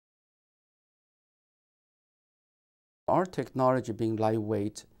Our technology being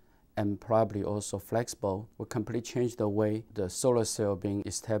lightweight and probably also flexible will completely change the way the solar cell being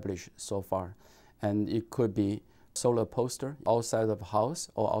established so far. And it could be solar poster outside of a house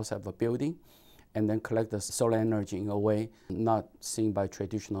or outside of a building, and then collect the solar energy in a way not seen by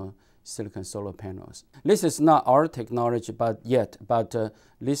traditional silicon solar panels. This is not our technology but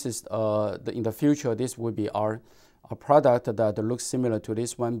this is in the future this will be our product that looks similar to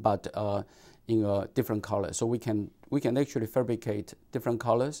this one, but in a different color. So we can actually fabricate different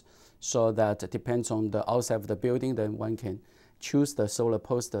colors, so that it depends on the outside of the building, then one can choose the solar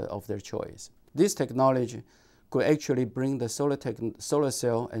poster of their choice. This technology could actually bring the solar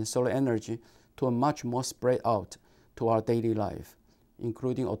cell and solar energy to a much more spread out to our daily life,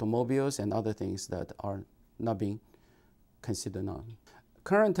 including automobiles and other things that are not being considered now.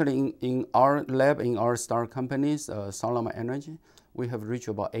 Currently in our lab, in our star companies, Polymer Energy, we have reached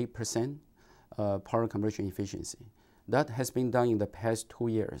about 8% power conversion efficiency. That has been done in the past 2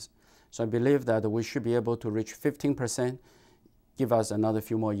 years. So I believe that we should be able to reach 15%, give us another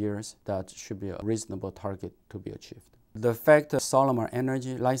few more years. That should be a reasonable target to be achieved. The fact that Polymer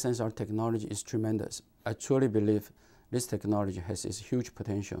Energy licensed our technology is tremendous. I truly believe this technology has this huge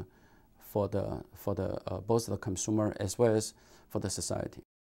potential for both the consumer as well as for the society.